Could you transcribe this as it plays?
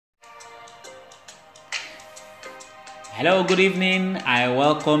Hello, good evening. I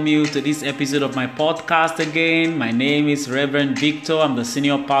welcome you to this episode of my podcast again. My name is Reverend Victor. I'm the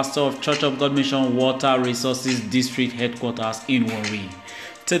senior pastor of Church of God Mission Water Resources District Headquarters in Warri.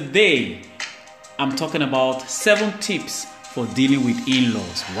 Today, I'm talking about 7 tips for dealing with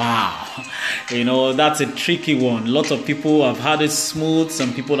in-laws. Wow. That's a tricky one. Lots of people have had it smooth.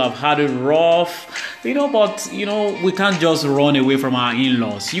 Some people have had it rough. But we can't just run away from our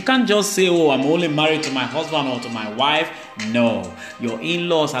in-laws. You can't just say, I'm only married to my husband or to my wife. No. Your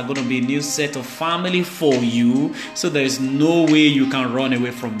in-laws are going to be a new set of family for you. So there is no way you can run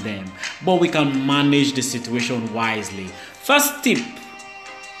away from them. But we can manage the situation wisely. First tip,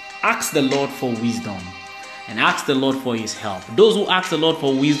 ask the Lord for wisdom. And ask the Lord for His help. Those who ask the Lord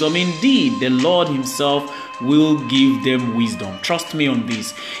for wisdom, indeed, the Lord Himself will give them wisdom. Trust me on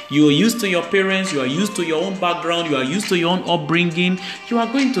this. You are used to your parents. You are used to your own background. You are used to your own upbringing. You are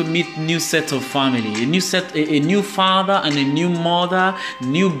going to meet new sets of family, a new father and a new mother,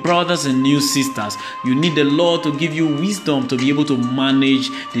 new brothers and new sisters. You need the Lord to give you wisdom to be able to manage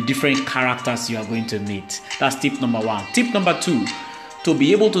the different characters you are going to meet. That's tip number 1. Tip number 2. To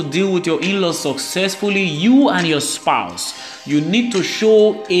be able to deal with your in-laws successfully, you and your spouse, you need to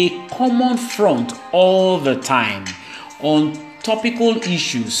show a common front all the time. On topical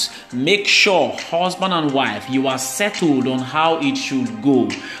issues, make sure, husband and wife, you are settled on how it should go,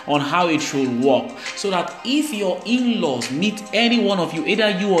 on how it should work, so that if your in-laws meet any one of you,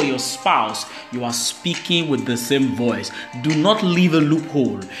 either you or your spouse, you are speaking with the same voice. Do not leave a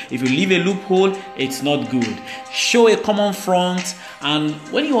loophole. If you leave a loophole, it's not good. Show a common front, and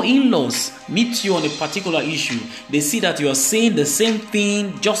when your in-laws meet you on a particular issue, they see that you are saying the same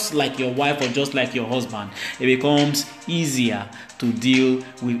thing just like your wife or just like your husband. It becomes easier to deal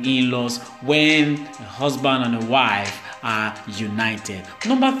with in-laws when a husband and a wife are united.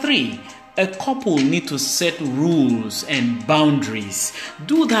 Number 3, a couple need to set rules and boundaries.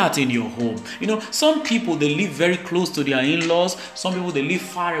 Do that in your home. Some people, they live very close to their in-laws. Some people, they live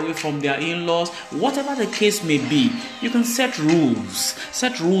far away from their in-laws. Whatever the case may be, you can set rules.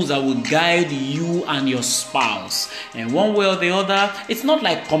 Set rules that will guide you and your spouse. And one way or the other, it's not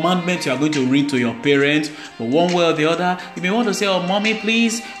like commandments you are going to read to your parents, but one way or the other, you may want to say, mommy,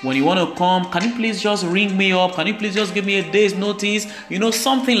 please, when you want to come, can you please just ring me up? Can you please just give me a day's notice?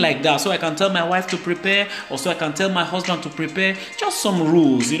 Something like that. So I can tell my wife to prepare, or so I can tell my husband to prepare. Just some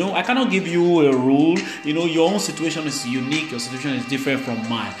rules. I cannot give you a rule. Your own situation is unique. Your situation is different from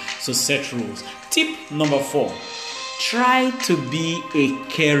mine. So set rules. Tip number 4. Try to be a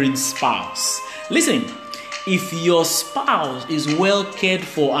caring spouse. Listen, if your spouse is well cared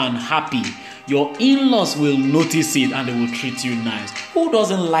for and happy, your in-laws will notice it and they will treat you nice. Who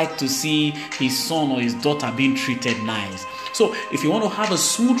doesn't like to see his son or his daughter being treated nice? So if you want to have a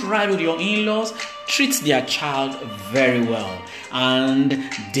smooth ride with your in-laws, treat their child very well and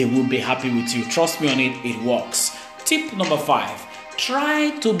they will be happy with you. Trust me on it, it works. Tip number 5.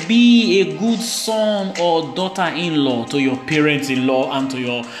 Try to be a good son or daughter-in-law to your parents-in-law and to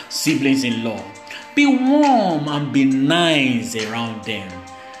your siblings-in-law. Be warm and be nice around them.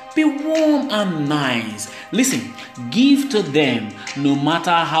 Be warm and nice. Listen, give to them no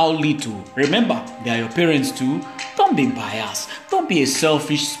matter how little. Remember, they are your parents too. Don't be biased. Don't be a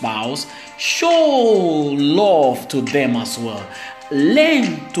selfish spouse. Show love to them as well.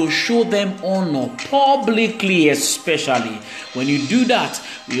 Learn to show them honor publicly, especially. When you do that,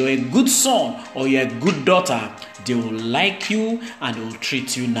 you're a good son or you're a good daughter. They will like you and they will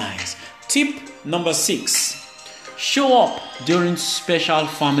treat you nice. Tip number 6. Show up during special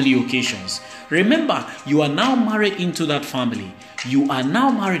family occasions. Remember, you are now married into that family.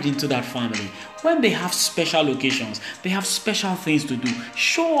 When they have special occasions, they have special things to do.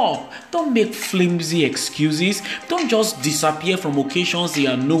 Show up. Don't make flimsy excuses. Don't just disappear from occasions they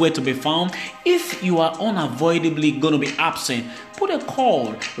are nowhere to be found. If you are unavoidably going to be absent, put a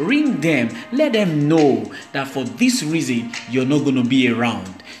call, ring them, let them know that for this reason, you're not going to be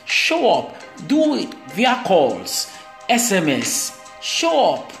around. Show up. Do it via calls, SMS.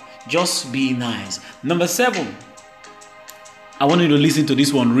 Show up. Just be nice. Number 7. I want you to listen to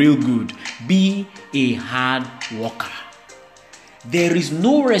this one real good. Be a hard worker. There is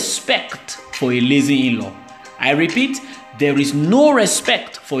no respect for a lazy in-law. I repeat, there is no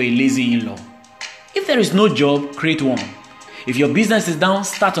respect for a lazy in-law. If there is no job, create one. If your business is down,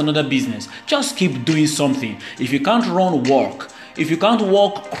 start another business. Just keep doing something. If you can't run, walk. If you can't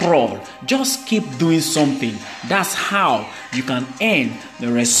walk, crawl. Just keep doing something. That's how you can earn the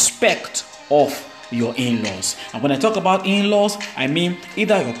respect of your in-laws. And when I talk about in-laws, I mean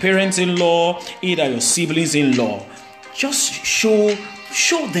either your parents-in-law, either your siblings-in-law. Just show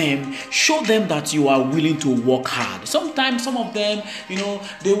show them that you are willing to work hard. Sometimes some of them,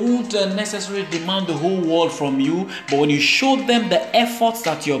 they won't necessarily demand the whole world from you, but when you show them the efforts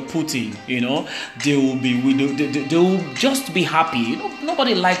that you're putting, they will just be happy.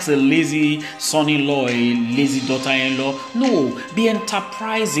 Nobody likes a lazy son-in-law, a lazy daughter-in-law. No, be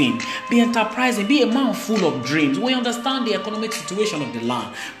enterprising, be a man full of dreams. We understand the economic situation of the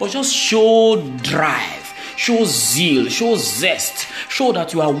land, but just show drive, show zeal, show zest, show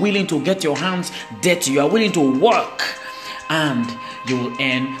that you are willing to get your hands dirty, you are willing to work, and you will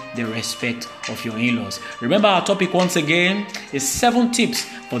earn the respect of your in-laws. Remember, our topic once again is 7 tips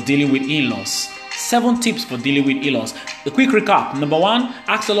for dealing with in-laws. 7 tips for dealing with in-laws. A quick recap. Number 1,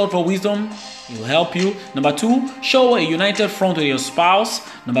 ask the Lord for wisdom. It will help you. Number 2, show a united front with your spouse.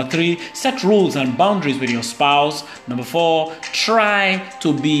 Number 3, set rules and boundaries with your spouse. Number 4, try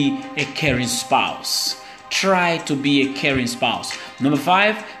to be a caring spouse. Try to be a caring spouse. Number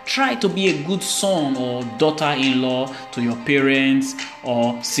 5, try to be a good son or daughter-in-law to your parents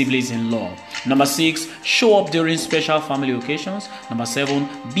or siblings-in-law. Number 6, show up during special family occasions. Number 7,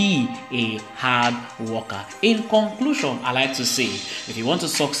 be a hard worker. In conclusion, I like to say, if you want to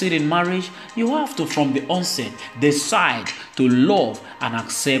succeed in marriage, you have to, from the onset, decide to love and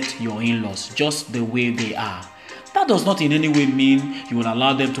accept your in-laws just the way they are. That does not in any way mean you will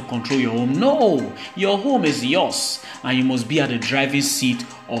allow them to control your home. No, your home is yours and you must be at the driving seat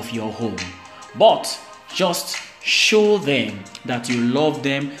of your home. But just show them that you love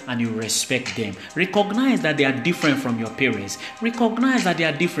them and you respect them. Recognize that they are different from your parents. Recognize that they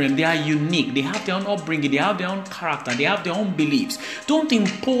are different. They are unique. They have their own upbringing. They have their own character. They have their own beliefs. Don't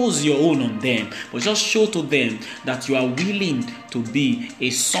impose your own on them, but just show to them that you are willing to be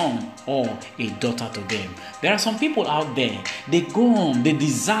a son or a daughter to them. There are some people out there, they go on, they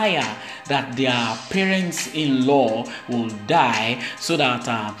desire that their parents-in-law will die so that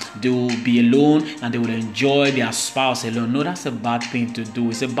they will be alone and they will enjoy their spouse alone. No, that's a bad thing to do.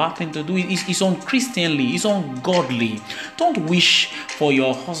 It's a bad thing to do. It's unchristianly. It's ungodly. Don't wish for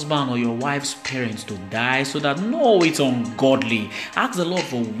your husband or your wife's parents to die so that, no, it's ungodly. Ask the Lord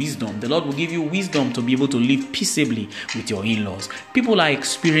for wisdom. The Lord will give you wisdom to be able to live peaceably with your in-laws. People are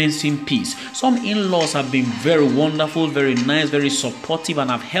experiencing peace. Some in-laws have been very wonderful, very nice, very supportive, and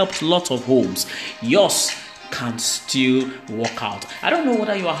have helped lots of homes. Yours can still work out. I don't know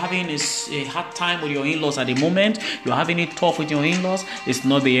whether you are having a hard time with your in-laws at the moment. You are having it tough with your in-laws. It's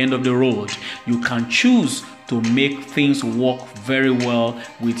not the end of the road. You can choose to make things work very well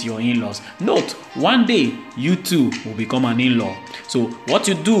with your in-laws. Note, one day you too will become an in-law. So what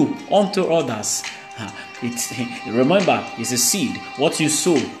you do unto others, remember, it's a seed. What you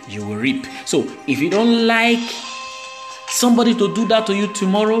sow, you will reap. So if you don't like somebody to do that to you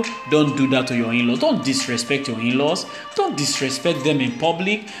tomorrow, don't do that to your in-laws. Don't disrespect your in-laws. Don't disrespect them in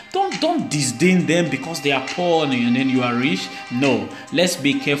public. Don't disdain them because they are poor and then you are rich. No, let's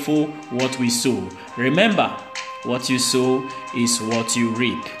be careful what we sow. Remember, what you sow is what you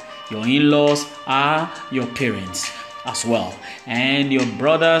reap. Your in-laws are your parents as well, and your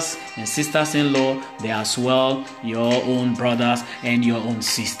brothers and sisters-in-law, they are as well your own brothers and your own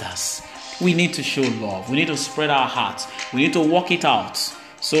sisters. We need to show love. We need to spread our hearts. We need to work it out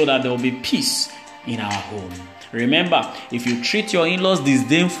so that there will be peace in our home. Remember, if you treat your in-laws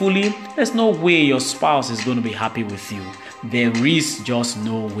disdainfully, there's no way your spouse is going to be happy with you. There is just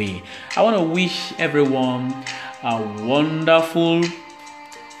no way. I want to wish everyone a wonderful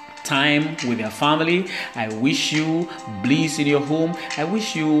time with your family. I wish you bliss in your home. I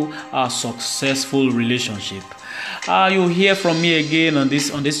wish you a successful relationship. You'll hear from me again on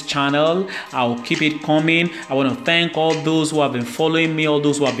this channel. I'll keep it coming. I want to thank all those who have been following me, all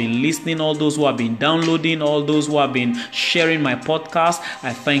those who have been listening, all those who have been downloading, all those who have been sharing my podcast.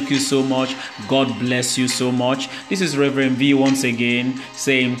 I thank you so much. God bless you so much. This is Reverend V once again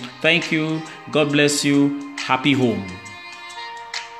saying thank you. God bless you. Happy home.